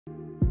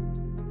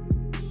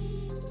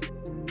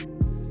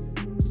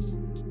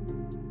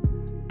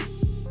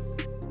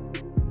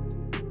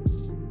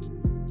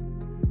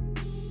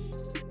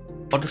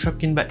Photoshop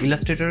কিংবা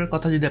ইলাস্ট্রেটরের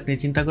কথা যদি আপনি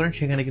চিন্তা করেন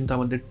সেখানে কিন্তু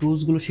আমাদের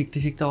টুলসগুলো শিখতে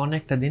শিখতে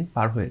অনেকটা দিন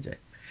পার হয়ে যায়।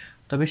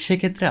 তবে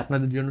সেক্ষেত্রে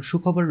আপনাদের জন্য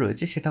সুখবর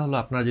রয়েছে, সেটা হলো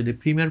আপনারা যদি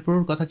প্রিমিয়ার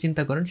প্রোর কথা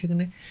চিন্তা করেন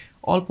সেখানে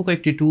অল্প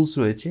কয়েকটি টুলস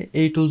রয়েছে।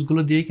 এই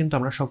টুলসগুলো দিয়েই কিন্তু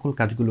আমরা সকল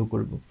কাজগুলো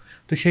করব।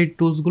 তো সেই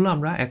টুলসগুলো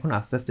আমরা এখন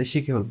আস্তে আস্তে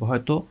শিখে ফেলবো।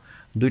 হয়তো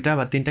 2টা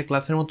বা 3টা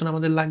ক্লাসের মতন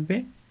আমাদের লাগবে।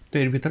 তো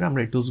এর ভিতরে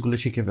আমরা এই টুলসগুলো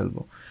শিখে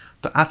ফেলবো।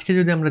 তো আজকে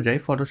যদি আমরা যাই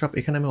ফটোশপ,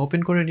 এখানে আমি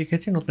ওপেন করে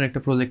রেখেছি, নতুন একটা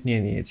প্রজেক্ট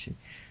নিয়ে নিয়েছি।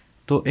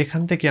 তো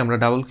এখান থেকে আমরা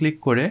ডাবল ক্লিক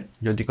করে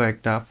যদি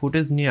কয়েকটা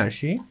ফুটেজ নিয়ে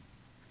আসি,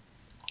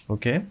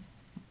 ওকে,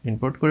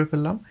 ইম্পোর্ট করে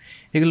ফেললাম।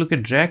 এগুলোকে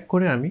ড্র্যাগ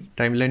করে আমি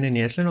টাইমলাইনে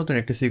নিয়ে আসলে নতুন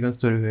একটা সিকোয়েন্স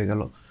তৈরি হয়ে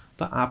গেল।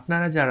 তো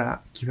আপনারা যারা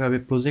কিভাবে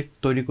প্রজেক্ট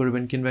তৈরি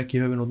করবেন কিংবা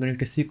কিভাবে নতুন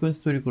একটা সিকোয়েন্স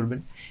তৈরি করবেন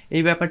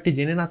এই ব্যাপারটি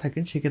জেনে না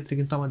থাকেন, সেক্ষেত্রে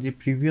কিন্তু আমার যে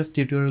প্রিভিয়াস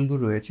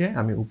টিউটোরিয়ালগুলো রয়েছে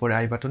আমি উপরে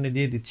আই বাটনে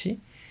দিয়ে দিচ্ছি,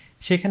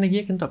 সেখানে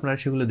গিয়ে কিন্তু আপনারা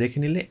সেগুলো দেখে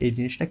নিলে এই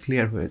জিনিসটা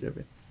ক্লিয়ার হয়ে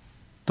যাবে।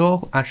 তো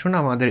আসুন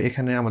আমাদের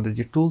এখানে আমাদের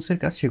যে টুলসের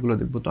কাজ সেগুলো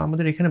দেখব। তো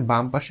আমাদের এখানে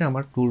বাম পাশে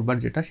আমার টুলবার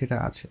যেটা সেটা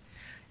আছে,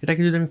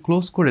 এটাকে যদি আমি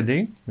ক্লোজ করে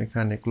দেই,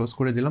 এখানে ক্লোজ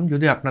করে দিলাম।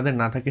 যদি আপনাদের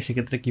না থাকে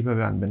সেক্ষেত্রে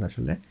কিভাবে আনবেন,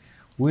 আসলে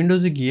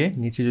উইন্ডোজে গিয়ে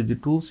নিচে যদি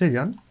টুলসে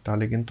যান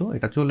তাহলে কিন্তু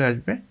এটা চলে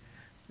আসবে।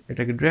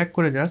 এটাকে ড্র্যাগ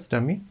করে জাস্ট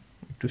আমি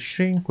একটু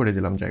শ্রিঙ্ক করে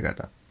দিলাম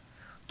জায়গাটা।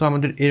 তো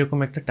আমাদের এরকম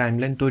একটা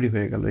টাইমলাইন তৈরি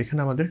হয়ে গেল। এখানে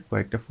আমাদের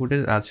কয়েকটা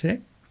ফুটেজ আছে,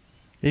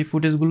 এই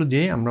ফুটেজগুলো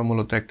দিয়ে আমরা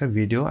মূলত একটা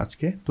ভিডিও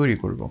আজকে তৈরি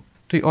করব।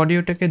 তো এই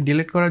অডিওটাকে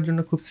ডিলিট করার জন্য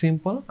খুব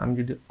সিম্পল, আমি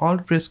যদি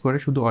অল্ট প্রেস করে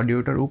শুধু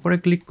অডিওটার উপরে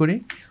ক্লিক করি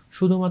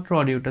শুধুমাত্র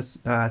অডিওটা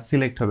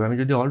সিলেক্ট হবে। আমি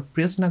যদি অল্ট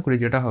প্রেস না করি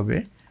যেটা হবে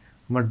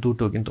আমার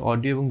দুটো কিন্তু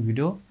অডিও এবং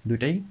ভিডিও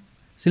দুটাই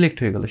সিলেক্ট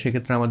হয়ে গেল।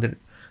 সেক্ষেত্রে আমাদের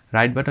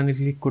রাইট বাটনে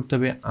ক্লিক করতে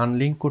হবে,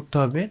 আনলিঙ্ক করতে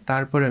হবে,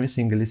 তারপরে আমি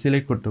সিঙ্গেলি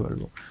সিলেক্ট করতে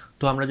পারবো।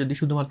 তো আমরা যদি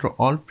শুধুমাত্র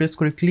অল্ট প্রেস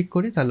করে ক্লিক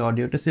করি তাহলে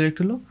অডিওটা সিলেক্ট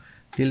হলো,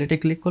 ডিলিটে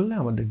ক্লিক করলে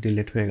আমাদের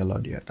ডিলিট হয়ে গেল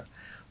অডিওটা।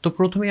 তো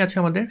প্রথমেই আছে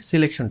আমাদের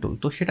সিলেকশন টুল।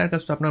 তো সেটার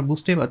কাজ তো আপনারা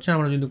বুঝতেই পারছেন,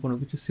 আমরা যদি কোনো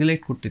কিছু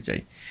সিলেক্ট করতে চাই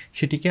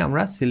সেটিকে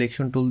আমরা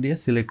সিলেকশন টুল দিয়ে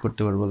সিলেক্ট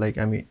করতে পারবো। লাইক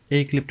আমি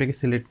এই ক্লিপটাকে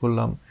সিলেক্ট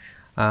করলাম,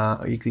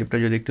 এই ক্লিপটা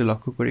যদি একটু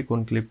লক্ষ্য করি কোন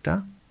ক্লিপটা,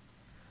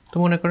 তো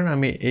মনে করেন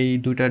আমি এই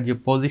দুইটার যে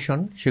পজিশন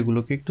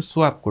সেগুলোকে একটু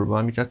সোয়াপ করব।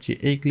 আমি চাচ্ছি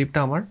এই ক্লিপটা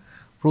আমার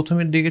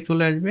প্রথমের দিকে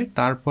চলে আসবে,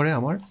 তারপরে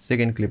আমার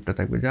সেকেন্ড ক্লিপটা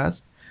থাকবে।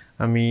 জাস্ট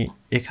আমি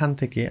এখান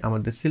থেকে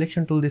আমাদের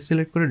সিলেকশন টুল দিয়ে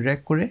সিলেক্ট করে ড্র্যাগ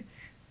করে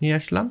নিয়ে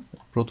আসলাম,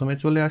 প্রথমে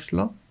চলে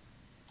আসলো,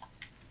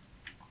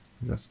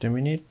 just a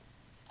minute,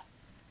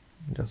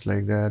 just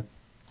like that.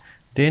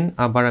 দেন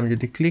আবার আমি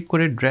যদি ক্লিক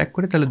করে ড্র্যাগ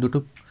করি তাহলে দুটো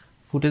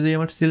ফুটেজেই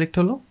আমার সিলেক্ট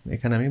হলো,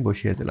 এখানে আমি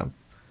বসিয়ে দিলাম।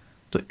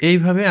 তো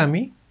এইভাবে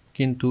আমি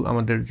কিন্তু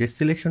আমাদের যে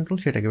সিলেকশন টুল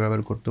সেটাকে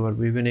ব্যবহার করতে পারবো।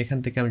 ইভেন এখান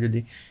থেকে আমি যদি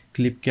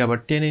ক্লিপকে আবার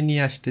টেনে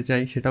নিয়ে আসতে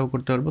চাই সেটাও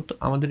করতে পারবো। তো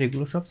আমাদের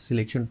এগুলো সব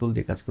সিলেকশন টুল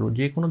দিয়ে কাজ করবো।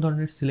 যে কোনো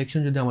ধরনের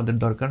সিলেকশন যদি আমাদের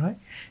দরকার হয়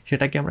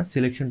সেটাকে আমরা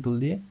সিলেকশন টুল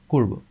দিয়ে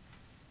করব।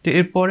 তো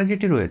এরপরে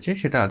যেটি রয়েছে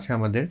সেটা আছে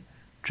আমাদের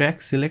ট্র্যাক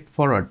সিলেক্ট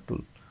ফরওয়ার্ড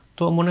টুল।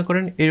 তো মনে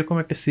করেন এরকম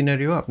একটা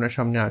সিনারিও আপনার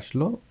সামনে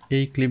আসলো,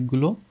 এই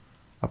ক্লিপগুলো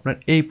আপনার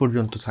এই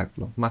পর্যন্ত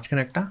থাকলো,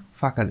 মাঝখানে একটা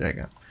ফাঁকা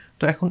জায়গা।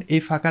 তো এখন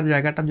এই ফাঁকা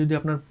জায়গাটা যদি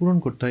আপনার পূরণ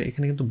করতে হয়,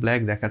 এখানে কিন্তু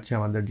ব্ল্যাক দেখাচ্ছে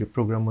আমাদের যে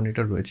প্রোগ্রাম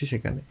মনিটর রয়েছে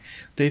সেখানে।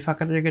 তো এই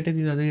ফাঁকা জায়গাটা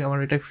যদি আমার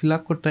এটা ফিল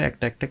আপ করতে হয়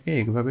একটা একটাকে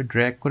এইভাবে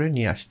ড্র্যাগ করে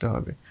নিয়ে আসতে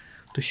হবে।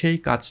 তো সেই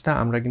কাজটা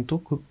আমরা কিন্তু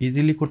খুব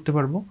ইজিলি করতে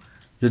পারবো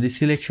যদি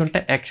সিলেকশনটা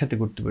একসাথে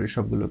করতে পারি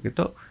সবগুলোকে।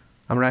 তো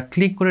আমরা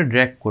ক্লিক করে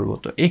ড্র্যাগ করব।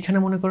 তো এখানে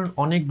মনে করেন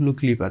অনেকগুলো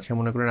ক্লিপ আছে,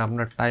 মনে করেন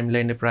আপনার টাইম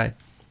লাইনে প্রায়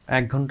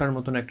 1 ঘন্টার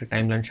মতন একটা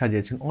টাইম লাইন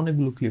সাজিয়েছেন,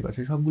 অনেকগুলো ক্লিপ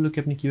আছে, সবগুলোকে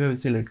আপনি কীভাবে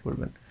সিলেক্ট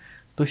করবেন?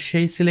 তো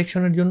সেই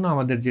সিলেকশনের জন্য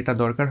আমাদের যেটা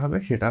দরকার হবে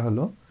সেটা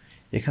হলো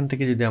এখান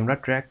থেকে যদি আমরা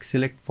ট্র্যাক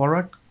সিলেক্ট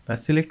ফরওয়ার্ড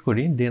সিলেক্ট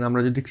করি, দেন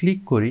আমরা যদি ক্লিক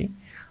করি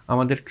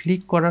আমাদের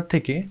ক্লিক করার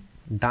থেকে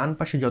ডান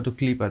পাশে যত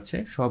ক্লিপ আছে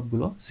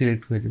সবগুলো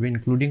সিলেক্ট হয়ে যাবে,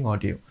 ইনক্লুডিং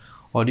অডিও।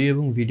 অডিও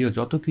এবং ভিডিও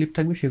যত ক্লিপ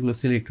থাকবে সেগুলো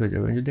সিলেক্ট হয়ে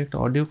যাবে। যদি একটা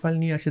অডিও ফাইল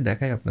নিয়ে আসে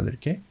দেখাই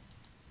আপনাদেরকে,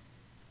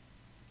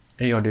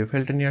 এই অডিও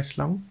ফাইলটা নিয়ে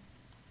আসলাম,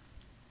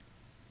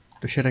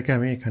 তো সেটাকে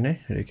আমি এখানে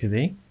রেখে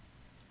দিই।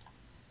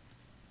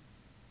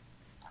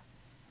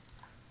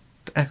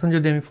 তো এখন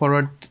যদি আমি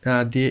ফরওয়ার্ড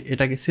দিয়ে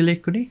এটাকে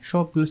সিলেক্ট করি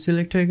সবগুলো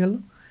সিলেক্ট হয়ে গেল।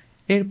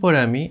 এরপরে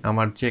আমি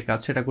আমার যে কাজ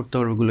সেটা করতে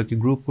পারবো, ওগুলোকে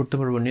গ্রুপ করতে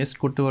পারবো, নেক্সট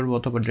করতে পারবো,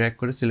 অথবা ড্র্যাগ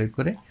করে সিলেক্ট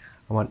করে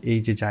আমার এই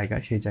যে জায়গা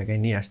সেই জায়গায়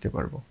নিয়ে আসতে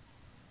পারবো,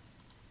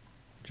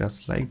 জাস্ট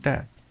লাইক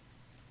দ্যাট।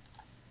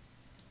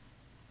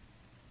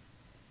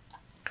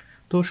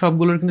 তো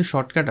সবগুলোর কিন্তু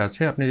শর্টকাট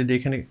আছে। আপনি যদি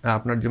এখানে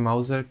আপনার যে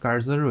মাউসের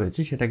কার্সার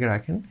রয়েছে সেটাকে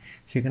রাখেন,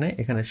 সেখানে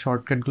এখানে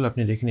শর্টকাটগুলো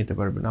আপনি দেখে নিতে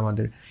পারবেন।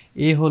 আমাদের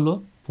এ হলো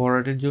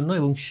ফরওয়ার্ডের জন্য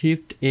এবং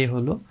শিফট এ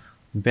হলো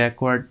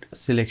ব্যাকওয়ার্ড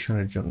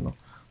সিলেকশনের জন্য।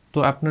 তো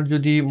আপনার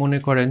যদি মনে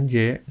করেন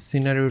যে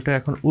সিনারিওটা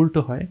এখন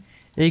উল্টো হয়,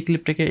 এই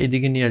ক্লিপটাকে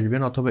এদিকে নিয়ে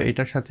আসবেন, অথবা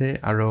এটার সাথে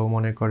আরও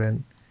মনে করেন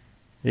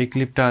এই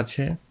ক্লিপটা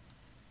আছে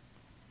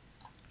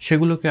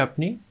সেগুলোকে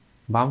আপনি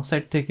বাম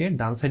সাইড থেকে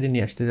ডান সাইডে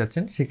নিয়ে আসতে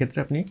যাচ্ছেন, সেক্ষেত্রে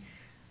আপনি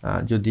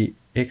যদি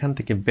এখান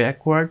থেকে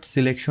ব্যাকওয়ার্ড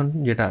সিলেকশন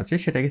যেটা আছে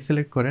সেটাকে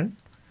সিলেক্ট করেন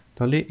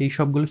তাহলে এই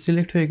সবগুলো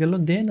সিলেক্ট হয়ে গেল।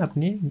 দেন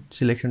আপনি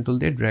সিলেকশন টুল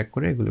দিয়ে ড্র্যাগ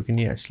করে এগুলোকে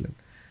নিয়ে আসলেন।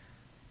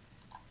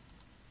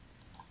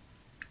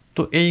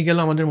 তো এই গেল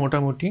আমাদের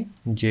মোটামুটি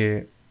যে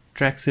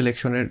ট্র্যাক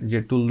সিলেকশনের যে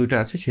টুল দুটো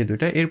আছে সেই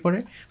দুটো। এরপরে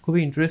খুবই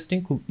ইন্টারেস্টিং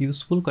খুব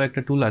ইউজফুল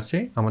কয়েকটা টুল আছে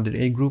আমাদের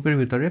এই গ্রুপের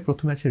ভিতরে।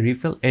 প্রথমে আছে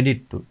রিপেল এডিট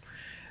টুল।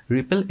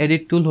 রিপেল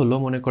এডিট টুল হলো,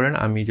 মনে করেন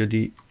আমি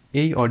যদি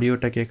এই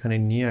অডিওটাকে এখানে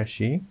নিয়ে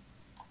আসি,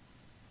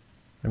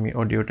 আমি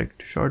অডিওটা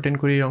একটু শর্টেন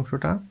করি এই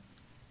অংশটা।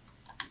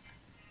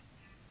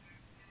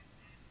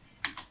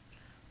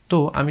 তো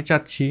আমি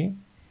চাচ্ছি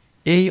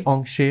এই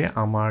অংশে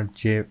আমার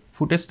যে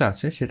ফুটেজটা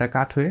আছে সেটা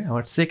কাট হয়ে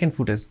আমার সেকেন্ড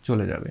ফুটেজ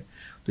চলে যাবে।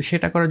 তো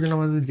সেটা করার জন্য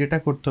আমাদের যেটা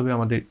করতে হবে,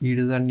 আমাদের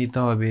ইরেজার নিতে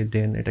হবে,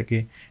 দেন এটাকে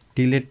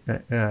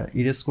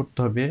ইরেজ করতে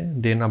হবে,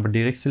 দেন আবার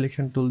ডিরেক্ট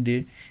সিলেকশন টুল দিয়ে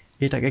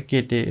এটাকে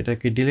কেটে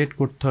এটাকে ডিলিট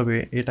করতে হবে,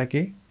 এটাকে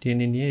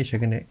টেনে নিয়ে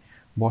সেখানে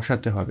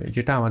বসাতে হবে,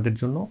 যেটা আমাদের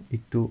জন্য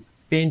একটু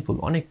পেইনফুল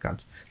অনেক কাজ।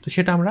 তো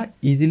সেটা আমরা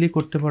ইজিলি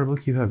করতে পারবো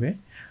কিভাবে,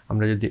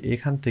 আমরা যদি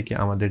এখান থেকে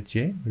আমাদের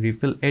যে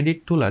রিপেল এডিট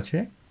টুল আছে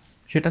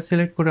সেটা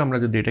সিলেক্ট করে আমরা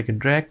যদি এটাকে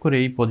ড্র্যাগ করে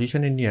এই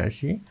পজিশনে নিয়ে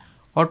আসি,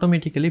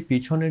 অটোমেটিক্যালি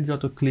পিছনের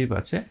যত ক্লিপ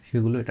আছে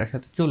সেগুলো এটার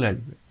সাথে চলে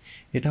আসবে।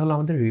 এটা হলো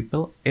আমাদের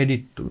রিপেল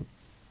এডিট টুল।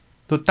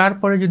 তো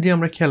তারপরে যদি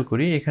আমরা খেয়াল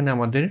করি এখানে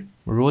আমাদের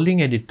রোলিং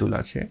এডিট টুল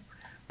আছে।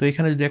 তো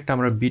এখানে যদি একটা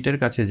আমরা বিটের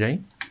কাছে যাই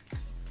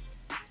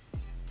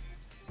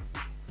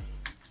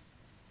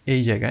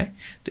এই জায়গায়,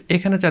 তো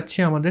এখানে চাচ্ছি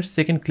আমাদের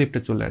সেকেন্ড ক্লিপটা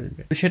চলে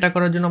আসবে। তো সেটা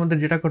করার জন্য আমাদের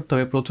যেটা করতে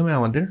হবে, প্রথমে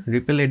আমাদের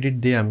রিপেল এডিট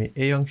দিয়ে আমি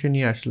এই অংশে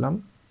নিয়ে আসলাম,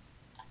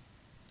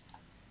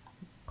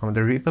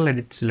 আমাদের রিপেল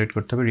এডিট সিলেক্ট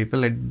করতে হবে,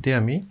 রিপেল এডিট দিয়ে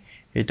আমি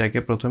এটাকে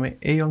প্রথমে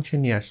এই অংশে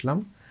নিয়ে আসলাম।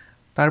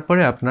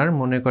 তারপরে আপনার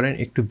মনে করেন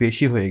একটু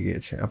বেশি হয়ে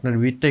গিয়েছে, আপনার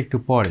উইডথটা একটু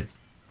পরে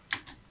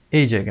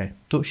এই জায়গায়,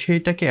 তো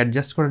সেইটাকে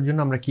অ্যাডজাস্ট করার জন্য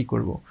আমরা কি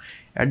করব,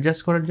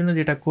 অ্যাডজাস্ট করার জন্য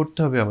যেটা করতে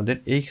হবে আমাদের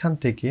এইখান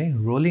থেকে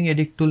রোলিং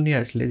এডিট টুল নিয়ে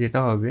আসলে যেটা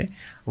হবে,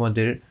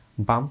 আমাদের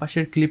বাম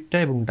পাশের ক্লিপটা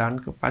এবং ডান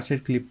পাশের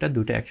ক্লিপটা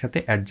দুটো একসাথে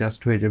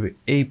অ্যাডজাস্ট হয়ে যাবে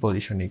এই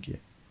পজিশনে গিয়ে।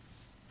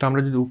 তো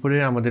আমরা যদি উপরে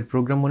আমাদের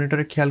প্রোগ্রাম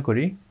মনিটরে খেয়াল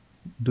করি,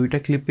 দুইটা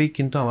ক্লিপেই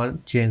কিন্তু আমার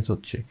চেঞ্জ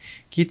হচ্ছে।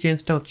 কি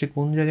চেঞ্জটা হচ্ছে,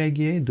 কোন জায়গায়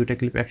গিয়ে দুইটা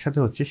ক্লিপ একসাথে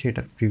হচ্ছে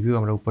সেটার প্রিভিউ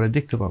আমরা উপরে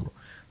দেখতে পাবো।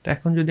 তো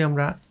এখন যদি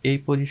আমরা এই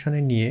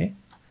পজিশনে নিয়ে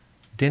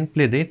দেন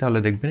প্লে দেই, তাহলে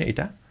দেখবেন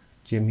এটা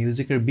যে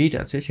মিউজিকের বিট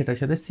আছে সেটার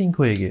সাথে সিঙ্ক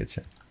হয়ে গিয়েছে।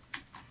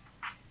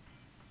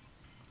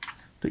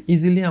 তো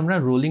ইজিলি আমরা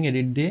রোলিং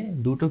এডিট দিয়ে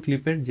দুটো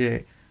ক্লিপের যে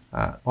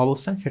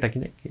অবস্থান সেটা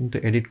কিন্তু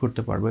এডিট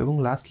করতে পারবো। এবং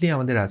লাস্টলি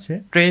আমাদের আছে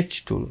স্ট্রেচ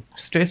টুল।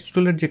 স্ট্রেচ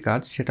টুলের যে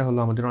কাজ সেটা হলো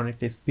আমাদের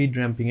অনেকটা স্পিড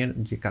র্যাম্পিংয়ের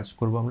যে কাজ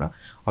করব আমরা,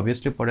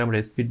 অবভিয়াসলি পরে আমরা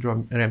স্পিড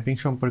র্যাম্পিং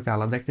সম্পর্কে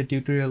আলাদা একটা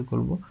টিউটোরিয়াল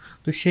করব।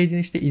 তো সেই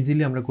জিনিসটা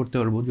ইজিলি আমরা করতে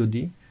পারবো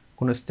যদি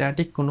কোনো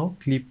স্ট্যাটিক কোনো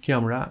ক্লিপকে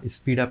আমরা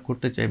স্পিড আপ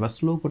করতে চাই বা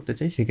স্লো করতে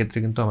চাই, সেক্ষেত্রে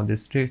কিন্তু আমাদের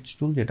স্ট্রেচ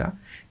টুল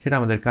সেটা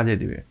আমাদের কাজে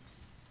দিবে।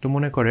 তো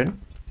মনে করেন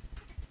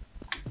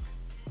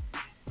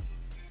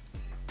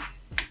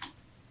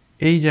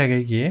এই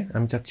জায়গায় গিয়ে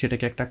আমি চাচ্ছি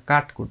এটাকে একটা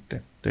কাট করতে,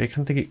 তো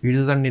এখান থেকে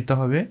ইরেজার নিতে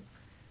হবে,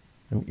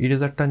 আমি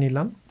ইরেজারটা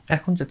নিলাম।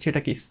 এখন চাচ্ছি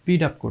এটাকে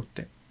স্পিড আপ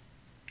করতে,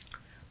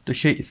 তো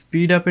সেই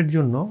স্পিড আপের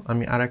জন্য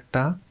আমি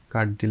আরেকটা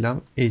কাট দিলাম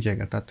এই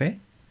জায়গাটাতে।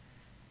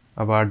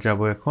 আবার যাব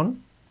এখন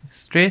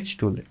স্ট্রেচ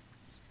টুলে,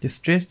 যে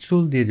স্ট্রেচ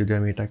টুল দিয়ে যদি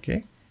আমি এটাকে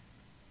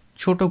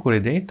ছোট করে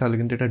দেই তাহলে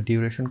কিন্তু এটা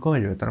ডিউরেশন কমে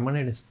যাবে, তার মানে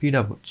এটা স্পিড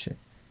আপ হচ্ছে।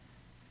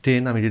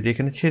 দেন আমি যদি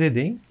এখানে ছেড়ে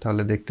দিই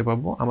তাহলে দেখতে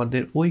পাবো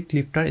আমাদের ওই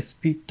ক্লিপটার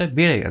স্পিডটা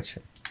বেড়ে গেছে।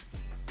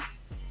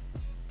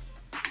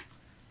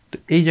 তো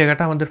এই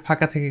জায়গাটা আমাদের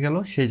ফাঁকা থেকে গেল,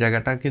 সেই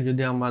জায়গাটাকে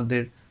যদি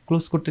আমাদের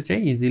ক্লোজ করতে চাই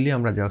ইজিলি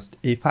আমরা জাস্ট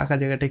এই ফাঁকা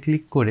জায়গাটায়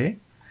ক্লিক করে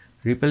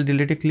রিপেল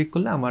ডিলিটে ক্লিক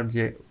করলে আমার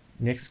যে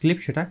নেক্সট ক্লিপ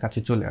সেটা কাছে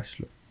চলে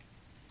আসলো।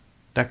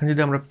 তো এখন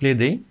যদি আমরা প্লে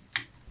দেই,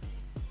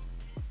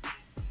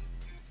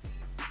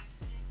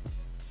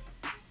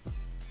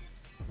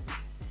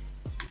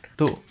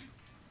 তো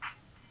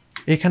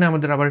এখানে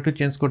আমাদের আবার একটু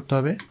চেঞ্জ করতে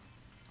হবে।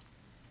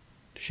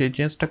 সেই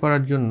চেঞ্জটা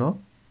করার জন্য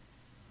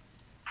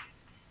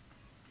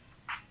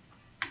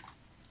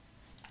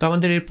তো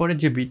আমাদের এরপরে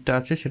যে বিটটা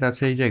আছে সেটা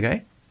আছে এই জায়গায়,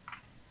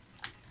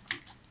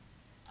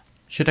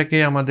 সেটাকে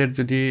আমাদের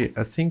যদি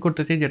সিঙ্ক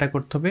করতে চাই যেটা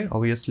করতে হবে,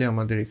 অবভিয়াসলি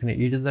আমাদের এখানে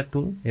ইরেজার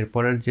টুল,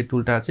 এরপরের যে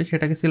টুলটা আছে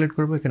সেটাকে সিলেক্ট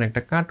করব, এখানে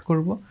একটা কাট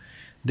করব।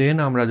 দেন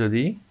আমরা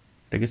যদি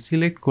এটাকে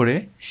সিলেক্ট করে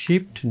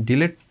শিফট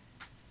ডিলিট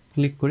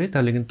ক্লিক করি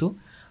তাহলে কিন্তু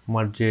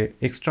আমার যে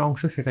এক্সট্রা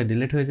অংশ সেটা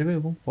ডিলিট হয়ে যাবে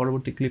এবং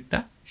পরবর্তী ক্লিপটা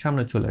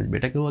সামনে চলে আসবে।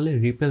 এটাকে বলে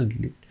রিপেল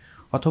ডিলিট।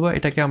 অথবা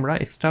এটাকে আমরা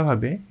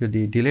এক্সট্রাভাবে যদি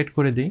ডিলিট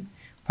করে দিই,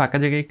 ফাঁকা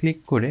জায়গায় ক্লিক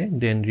করে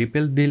দেন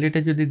রিপেল ডিলিটে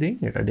যদি দিই,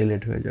 এটা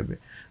ডিলিট হয়ে যাবে।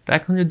 তো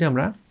এখন যদি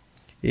আমরা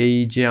এই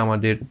যে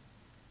আমাদের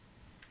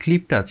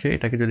ক্লিপটা আছে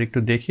এটাকে যদি একটু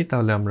দেখি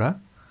তাহলে আমরা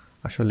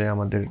আসলে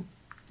আমাদের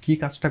কি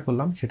কাজটা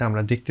করলাম সেটা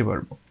আমরা দেখতে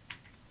পারবো।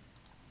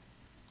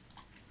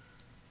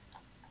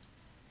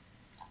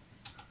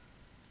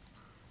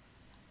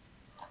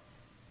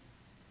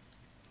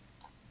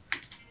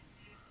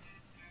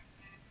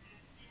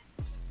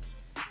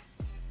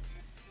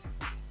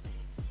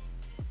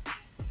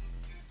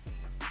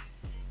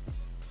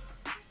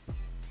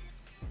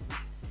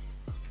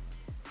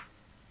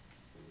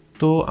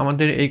 তো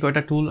আমাদের এই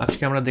কয়টা টুল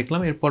আজকে আমরা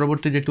দেখলাম, এর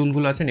পরবর্তী যে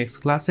টুলগুলো আছে নেক্সট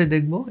ক্লাসে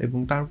দেখব এবং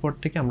তারপর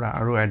থেকে আমরা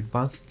আরও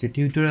অ্যাডভান্স যে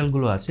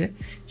টিউটোরিয়ালগুলো আছে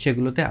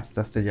সেগুলোতে আস্তে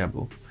আস্তে যাব।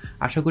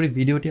 আশা করি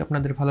ভিডিওটি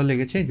আপনাদের ভালো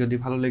লেগেছে। যদি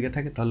ভালো লেগে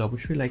থাকে তাহলে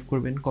অবশ্যই লাইক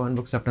করবেন, কমেন্ট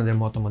বক্সে আপনাদের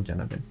মতামত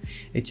জানাবেন।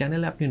 এই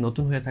চ্যানেলে আপনি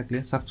নতুন হয়ে থাকলে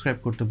সাবস্ক্রাইব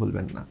করতে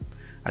ভুলবেন না।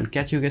 I'll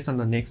catch you guys on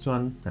the next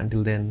one.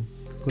 Until then,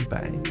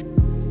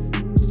 goodbye.